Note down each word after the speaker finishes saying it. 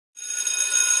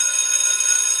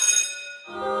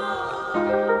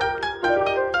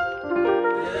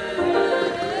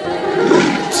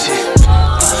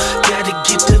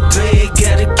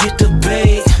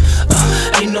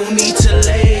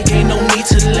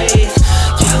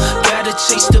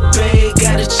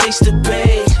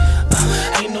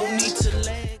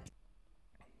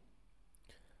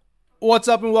What's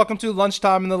up and welcome to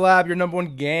Lunchtime in the Lab, your number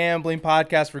one gambling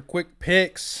podcast for quick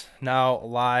picks, now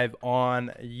live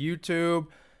on YouTube.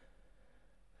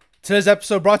 Today's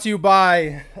episode brought to you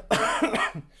by,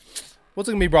 what's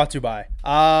it going to be brought to you by?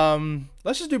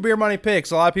 Let's just do beer money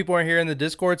picks. A lot of people are here in the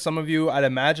Discord. Some of you, I'd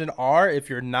imagine, are. If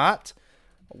you're not,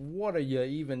 what are you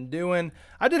even doing?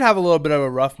 I did have a little bit of a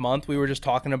rough month. We were just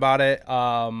talking about it.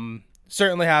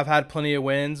 Certainly have had plenty of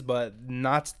wins, but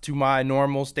not to my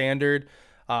normal standard.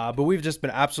 But we've just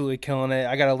been absolutely killing it.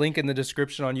 I got a link in the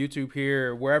description on YouTube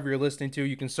here, wherever you're listening to.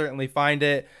 You can certainly find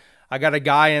it. I got a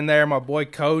guy in there. My boy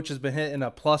Coach has been hitting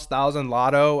a plus 1,000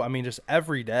 lotto. I mean, just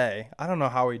every day. I don't know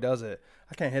how he does it.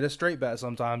 I can't hit a straight bet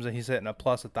sometimes, and he's hitting a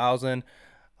plus 1,000.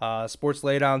 Sports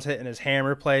Laydown's hitting his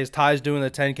hammer plays. Ty's doing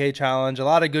the 10K challenge. A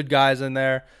lot of good guys in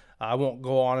there. I won't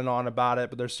go on and on about it,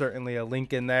 but there's certainly a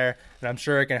link in there, and I'm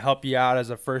sure it can help you out as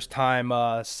a first-time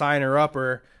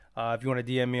signer-upper. If you want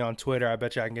to DM me on Twitter, I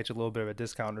bet you I can get you a little bit of a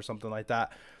discount or something like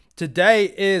that. Today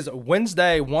is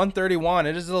Wednesday, 1/31.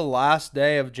 It is the last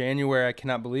day of January. I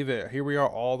cannot believe it. Here we are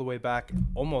all the way back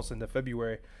almost into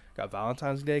February. Got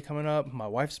Valentine's Day coming up. My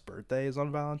wife's birthday is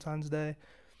on Valentine's Day,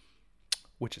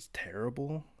 which is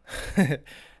terrible.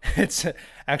 It's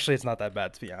not that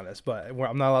bad, to be honest, but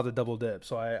I'm not allowed to double dip.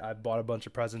 So I bought a bunch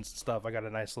of presents and stuff. I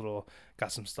got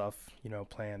got some stuff,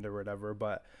 planned or whatever,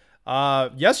 but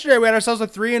yesterday we had ourselves a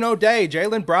 3-0 day.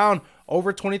 Jaylen Brown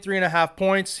over 23.5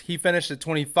 points. He finished at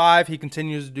 25. He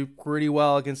continues to do pretty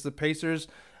well against the Pacers.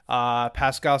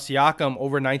 Pascal Siakam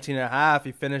over 19.5.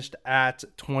 He finished at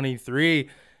 23.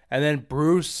 And then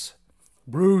Bruce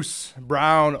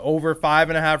Brown over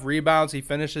 5.5 rebounds. He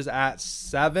finishes at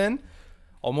 7.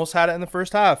 Almost had it in the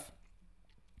first half.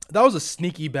 That was a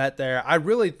sneaky bet there. I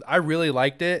really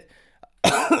liked it,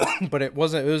 but it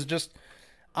wasn't. It was just,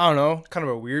 I don't know, kind of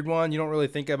a weird one. You don't really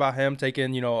think about him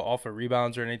taking, off of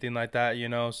rebounds or anything like that,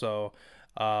 So,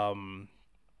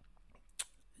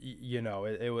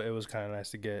 it was kind of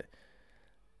nice to get.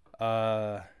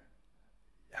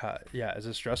 Is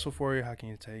it stressful for you? How can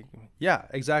you take? Yeah,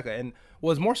 exactly. And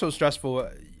it's more so stressful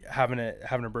having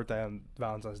a birthday on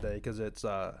Valentine's Day because it's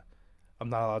I'm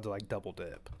not allowed to double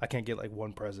dip. I can't get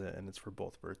one present and it's for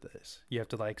both birthdays. You have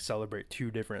to celebrate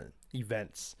two different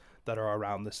events that are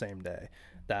around the same day.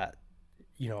 That,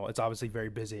 it's obviously very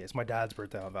busy. It's my dad's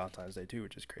birthday on Valentine's Day too,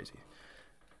 which is crazy.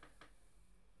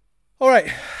 All right,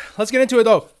 let's get into it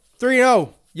though.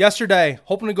 3-0 yesterday.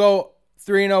 Hoping to go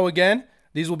 3-0 again.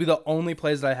 These will be the only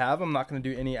plays that I have. I'm not going to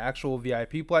do any actual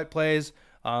VIP plays.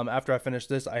 After I finish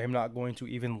this, I am not going to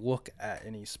even look at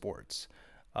any sports.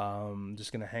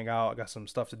 Just going to hang out. I got some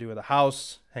stuff to do at the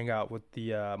house. Hang out with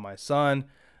my son.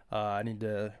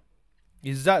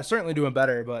 He's certainly doing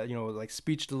better, but,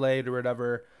 speech delayed or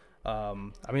whatever.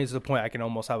 It's to the point I can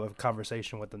almost have a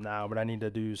conversation with him now, but I need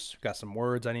to got some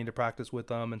words I need to practice with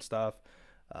them and stuff.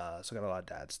 So I got a lot of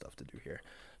dad stuff to do here.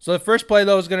 So the first play,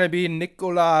 though, is going to be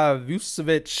Nikola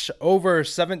Vucevic over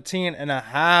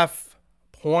 17.5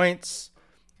 points.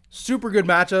 Super good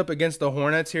matchup against the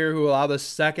Hornets here, who allow the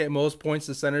second most points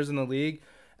to centers in the league.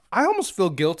 I almost feel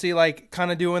guilty,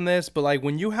 kind of doing this, but,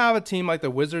 when you have a team like the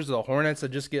Wizards or the Hornets that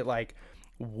just get,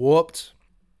 whooped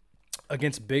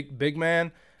against big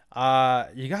man,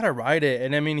 you got to ride it.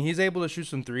 And, he's able to shoot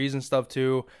some threes and stuff,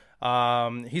 too.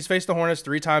 He's faced the Hornets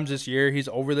 3 times this year. He's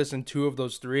over this in 2 of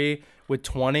those 3 with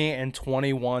 20 and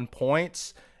 21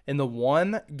 points. In the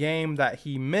one game that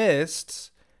he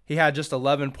missed, he had just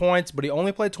 11 points, but he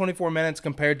only played 24 minutes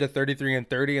compared to 33 and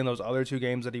 30 in those other 2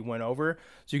 games that he went over.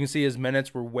 So you can see his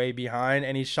minutes were way behind,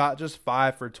 and he shot just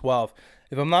 5 for 12.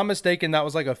 If I'm not mistaken, that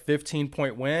was like a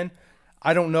 15-point win.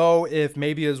 I don't know if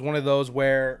maybe it was one of those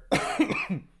where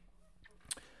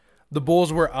the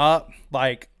Bulls were up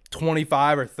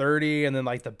 25 or 30, and then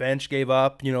the bench gave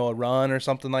up, a run or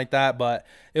something like that. But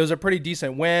it was a pretty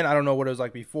decent win. I don't know what it was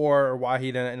like before or why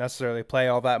he didn't necessarily play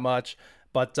all that much.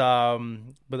 But I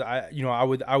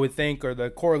would think, or the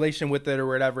correlation with it or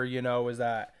whatever, is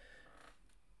that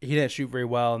he didn't shoot very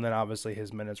well, and then obviously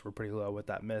his minutes were pretty low with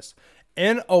that miss.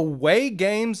 In away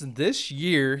games this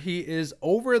year, he is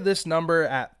over this number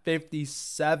at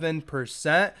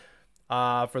 57%.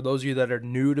 For those of you that are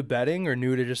new to betting or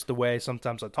new to just the way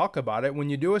sometimes I talk about it, when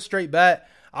you do a straight bet,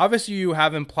 obviously you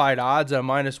have implied odds at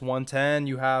minus 110.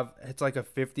 It's like a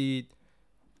 50,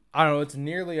 I don't know, it's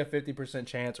nearly a 50%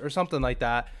 chance or something like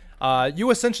that.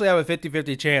 You essentially have a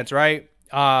 50-50 chance, right?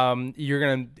 Either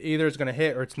it's going to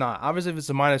hit or it's not. Obviously, if it's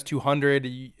a minus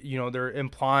 200, they're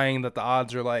implying that the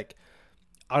odds are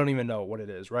I don't even know what it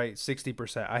is, right?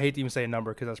 60%. I hate to even say a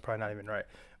number because that's probably not even right.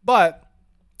 But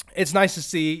it's nice to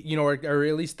see, or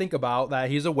at least think about that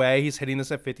he's away. He's hitting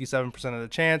this at 57% of the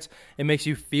chance. It makes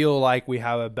you feel like we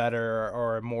have a better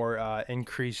or a more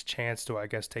increased chance to, I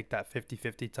guess, take that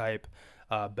 50-50 type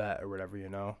bet or whatever,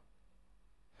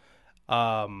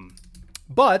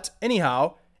 But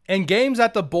anyhow, in games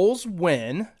that the Bulls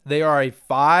win, they are a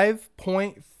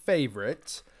 5-point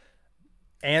favorite,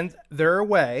 and they're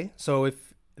away. So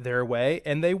if they're away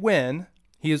and they win,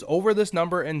 he is over this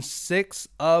number in 6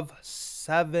 of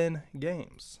 7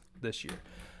 games this year.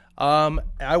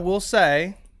 I will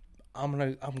say, I'm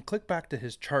gonna click back to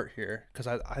his chart here because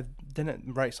I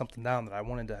didn't write something down that I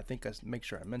wanted to, make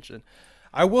sure I mentioned.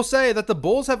 I will say that the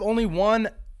Bulls have only won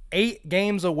 8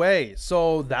 games away,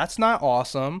 so that's not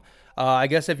awesome. I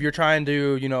guess if you're trying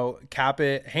to,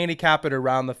 handicap it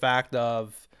around the fact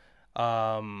of,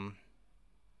 here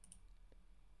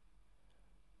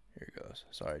it goes.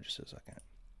 Sorry, just a second.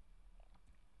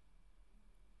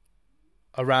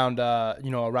 Around that, 2,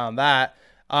 3, 4,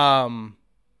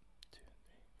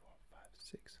 5,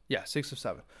 6. Yeah, 6 of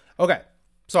 7. Okay,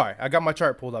 sorry, I got my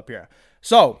chart pulled up here.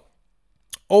 So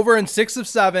over in 6 of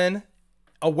 7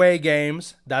 away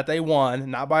games that they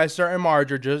won, not by a certain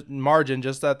margin,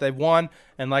 just that they've won.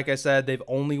 And like I said, they've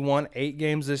only won 8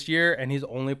 games this year, and he's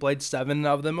only played 7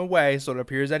 of them away, so it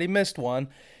appears that he missed one.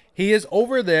 He is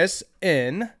over this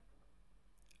in,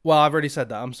 well, I've already said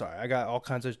that. I'm sorry. I got all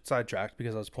kinds of sidetracked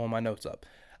because I was pulling my notes up.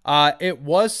 It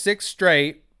was 6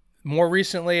 straight. More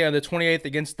recently, on the 28th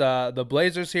against the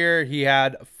Blazers here, he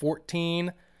had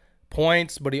 14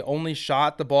 points, but he only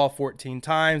shot the ball 14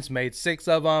 times, made 6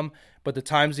 of them. But the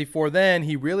times before then,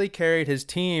 he really carried his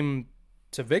team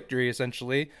to victory,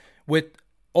 essentially, with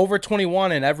over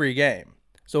 21 in every game.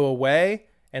 So away,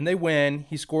 and they win,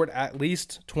 he scored at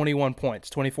least 21 points.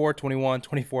 24, 21,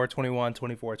 24, 21,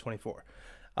 24, 24.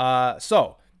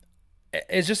 So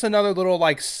it's just another little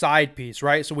side piece,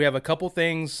 right? So we have a couple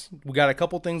things. We got a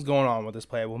couple things going on with this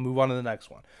play. We'll move on to the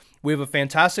next one. We have a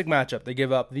fantastic matchup. They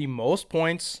give up the most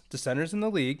points to centers in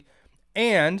the league,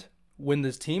 and when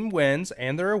this team wins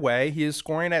and they're away, he is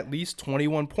scoring at least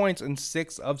 21 points in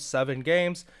 6 of 7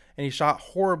 games, and he shot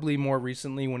horribly more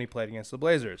recently when he played against the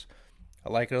Blazers. I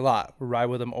like it a lot. We'll ride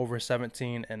with him over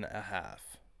 17.5.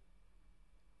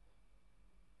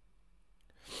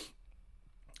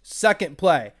 Second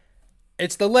play.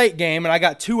 It's the late game, and I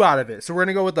got 2 out of it. So we're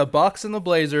going to go with the Bucks and the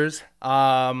Blazers.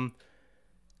 And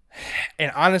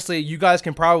honestly, you guys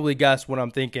can probably guess what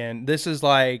I'm thinking. This is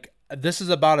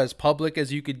about as public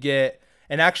as you could get.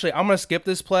 And actually, I'm going to skip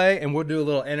this play, and we'll do a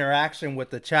little interaction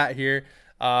with the chat here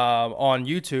on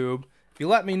YouTube. If you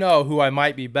let me know who I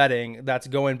might be betting, that's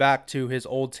going back to his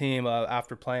old team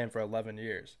after playing for 11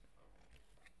 years.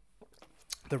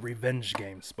 The revenge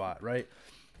game spot, right?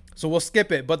 So we'll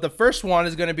skip it. But the first one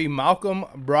is going to be Malcolm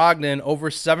Brogdon over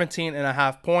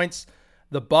 17.5 points.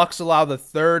 The Bucks allow the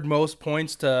 3rd most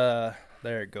points to...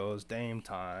 There it goes. Dame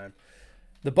time.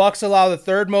 The Bucks allow the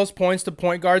 3rd most points to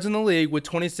point guards in the league with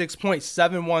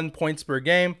 26.71 points per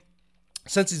game.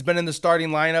 Since he's been in the starting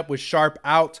lineup with Sharp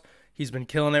out, he's been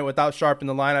killing it. Without Sharp in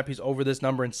the lineup, he's over this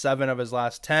number in 7 of his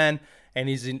last 10, and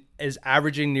is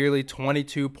averaging nearly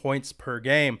 22 points per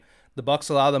game. The Bucks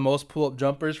allow the most pull-up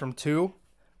jumpers from 2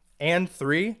 and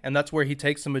 3, and that's where he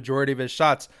takes the majority of his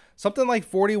shots. Something like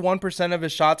 41% of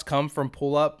his shots come from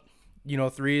pull-up,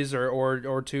 3s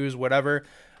or 2s, whatever.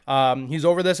 He's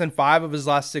over this in 5 of his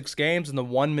last 6 games, and the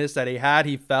one miss that he had,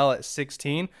 he fell at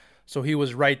 16, so he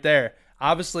was right there.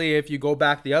 Obviously, if you go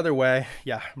back the other way,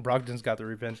 yeah, Brogdon's got the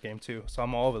revenge game too, so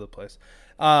I'm all over the place.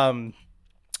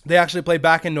 They actually played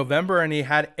back in November, and he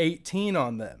had 18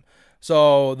 on them.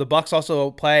 So the Bucks also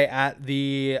play at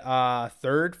the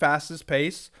 3rd fastest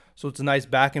pace, so it's a nice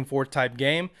back and forth type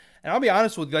game. And I'll be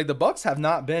honest with you, the Bucks have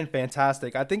not been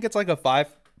fantastic. I think it's like a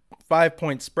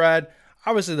 5-point spread.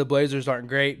 Obviously, the Blazers aren't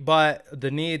great, but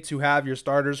the need to have your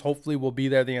starters hopefully will be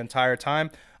there the entire time.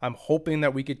 I'm hoping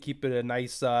that we could keep it a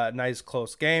nice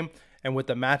close game. And with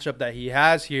the matchup that he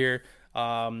has here,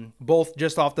 both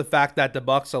just off the fact that the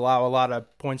Bucks allow a lot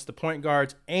of points to point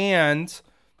guards, and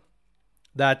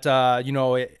that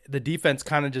the defense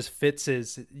kind of just fits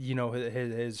his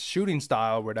shooting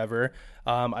style or whatever.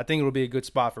 I think it'll be a good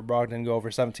spot for Brogdon to go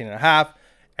over 17.5.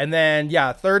 And then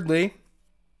thirdly,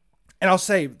 and I'll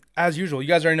say, as usual, you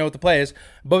guys already know what the play is.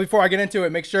 But before I get into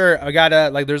it, make sure I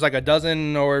gotta, there's a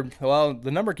dozen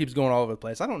the number keeps going all over the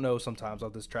place. I don't know sometimes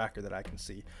on this tracker that I can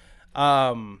see.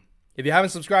 If you haven't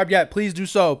subscribed yet, please do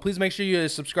so. Please make sure you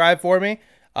subscribe for me.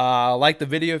 Like the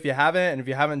video if you haven't. And if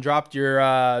you haven't dropped your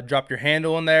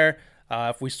handle in there,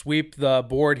 if we sweep the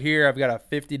board here, I've got a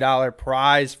 $50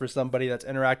 prize for somebody that's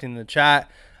interacting in the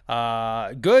chat.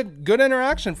 Good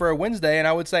interaction for a Wednesday, and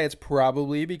I would say it's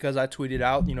probably because I tweeted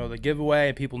out, the giveaway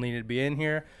and people needed to be in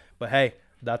here. But hey,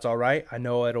 that's all right. I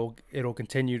know it'll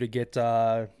continue to get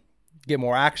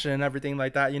more action and everything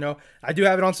like that. I do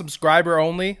have it on subscriber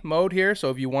only mode here, so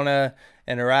if you want to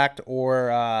interact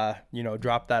or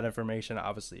drop that information,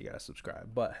 obviously you gotta subscribe.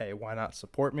 But hey, why not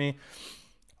support me?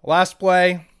 Last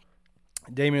play,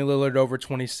 Damian Lillard over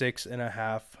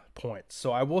 26.5 points.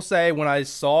 So I will say, when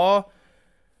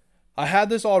I had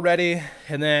this already,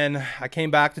 and then I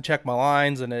came back to check my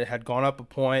lines, and it had gone up a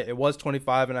point. It was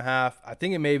 25.5. I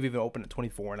think it may have even opened at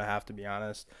 24.5, to be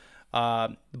honest.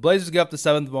 The Blazers get up to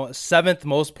seventh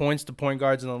most points to point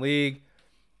guards in the league.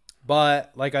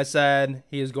 But like I said,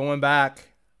 he is going back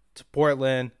to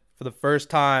Portland for the first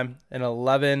time in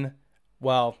 11,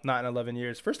 well, not in 11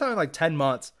 years. First time in like 10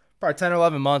 months, probably 10 or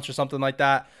 11 months or something like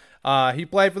that. He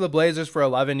played for the Blazers for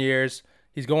 11 years.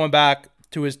 He's going back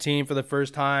to his team for the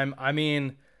first time. I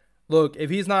mean, look, if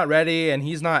he's not ready and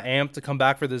he's not amped to come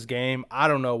back for this game, I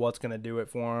don't know what's going to do it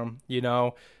for him.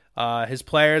 His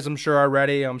players, I'm sure, are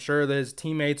ready. I'm sure that his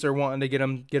teammates are wanting to get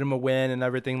him a win and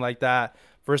everything like that.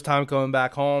 First time coming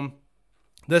back home.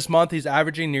 This month, he's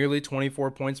averaging nearly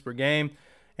 24 points per game,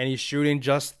 and he's shooting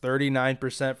just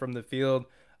 39% from the field.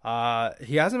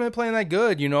 He hasn't been playing that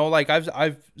good, Like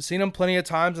I've seen him plenty of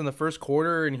times in the first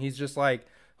quarter, and he's just like,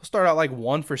 he'll start out like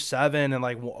 1 for 7 and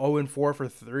like 0 for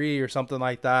 3 or something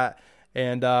like that.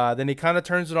 And then he kind of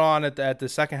turns it on at the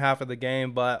second half of the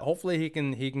game. But hopefully he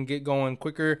can get going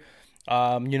quicker,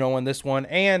 in this one.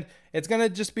 And it's going to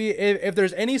just be, if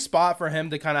there's any spot for him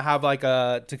to kind of have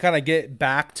to kind of get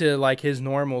back to like his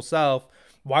normal self,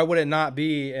 why would it not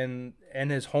be in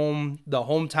his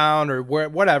hometown or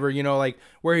whatever, like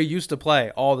where he used to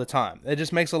play all the time? It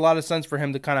just makes a lot of sense for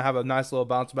him to kind of have a nice little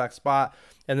bounce back spot.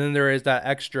 And then there is that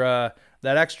extra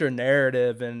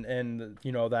narrative and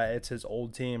that it's his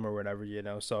old team or whatever,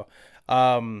 So,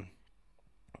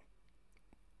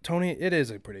 Tony, it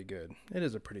is a pretty good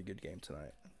game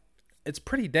tonight. It's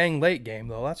pretty dang late game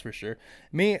though, that's for sure.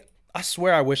 I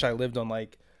swear I wish I lived on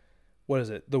like, what is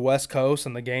it, the West Coast,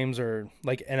 and the games are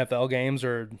like NFL games,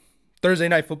 or Thursday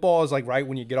night football is like right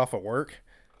when you get off of work.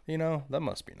 That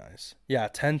must be nice. Yeah,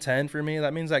 10-10 for me.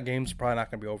 That means that game's probably not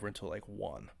going to be over until like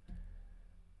 1.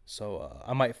 So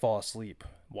I might fall asleep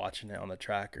watching it on the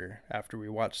tracker after we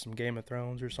watch some Game of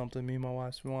Thrones or something. Me and my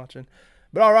wife's been watching.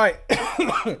 But all right.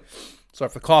 Sorry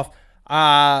for the cough.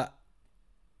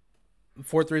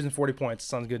 4 threes and 40 points.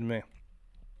 Sounds good to me.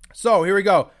 So here we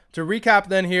go. To recap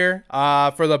then here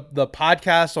for the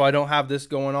podcast, so I don't have this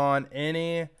going on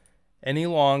any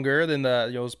longer than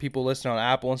those people listening on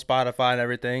Apple and Spotify and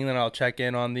everything. Then I'll check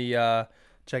in on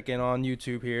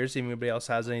YouTube here, see if anybody else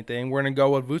has anything. We're going to go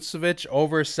with Vucevic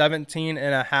over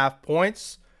 17.5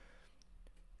 points.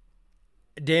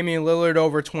 Damian Lillard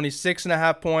over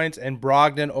 26.5 points. And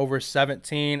Brogdon over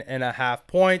 17.5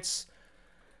 points.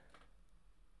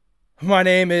 My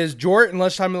name is Jort, and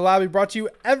Lunchtime in the Lobby brought to you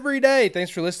every day. Thanks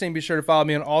for listening. Be sure to follow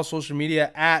me on all social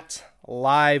media at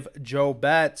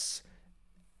LiveJoeBets.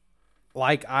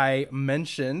 Like I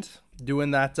mentioned, doing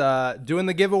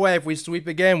the giveaway. If we sweep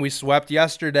again, we swept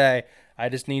yesterday. I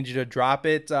just need you to drop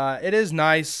it. It is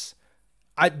nice.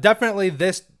 I definitely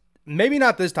maybe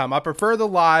not this time. I prefer the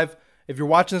live. If you're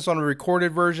watching this on a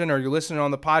recorded version or you're listening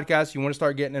on the podcast, you want to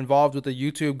start getting involved with the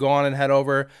YouTube, go on and head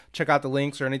over, check out the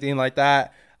links or anything like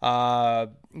that.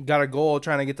 Got a goal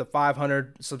trying to get to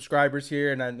 500 subscribers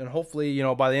here, and hopefully,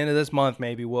 by the end of this month,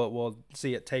 maybe we'll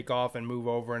see it take off and move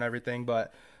over and everything.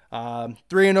 But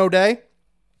 3-0 day,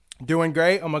 doing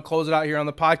great. I'm gonna close it out here on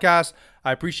the podcast.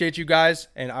 I appreciate you guys,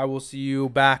 and I will see you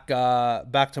back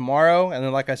tomorrow. And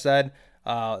then, like I said,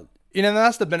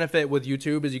 that's the benefit with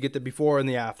YouTube, is you get the before and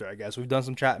the after. I guess we've done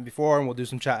some chatting before, and we'll do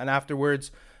some chatting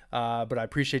afterwards. But I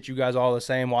appreciate you guys all the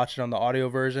same watching on the audio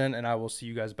version, and I will see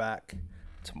you guys back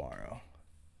tomorrow.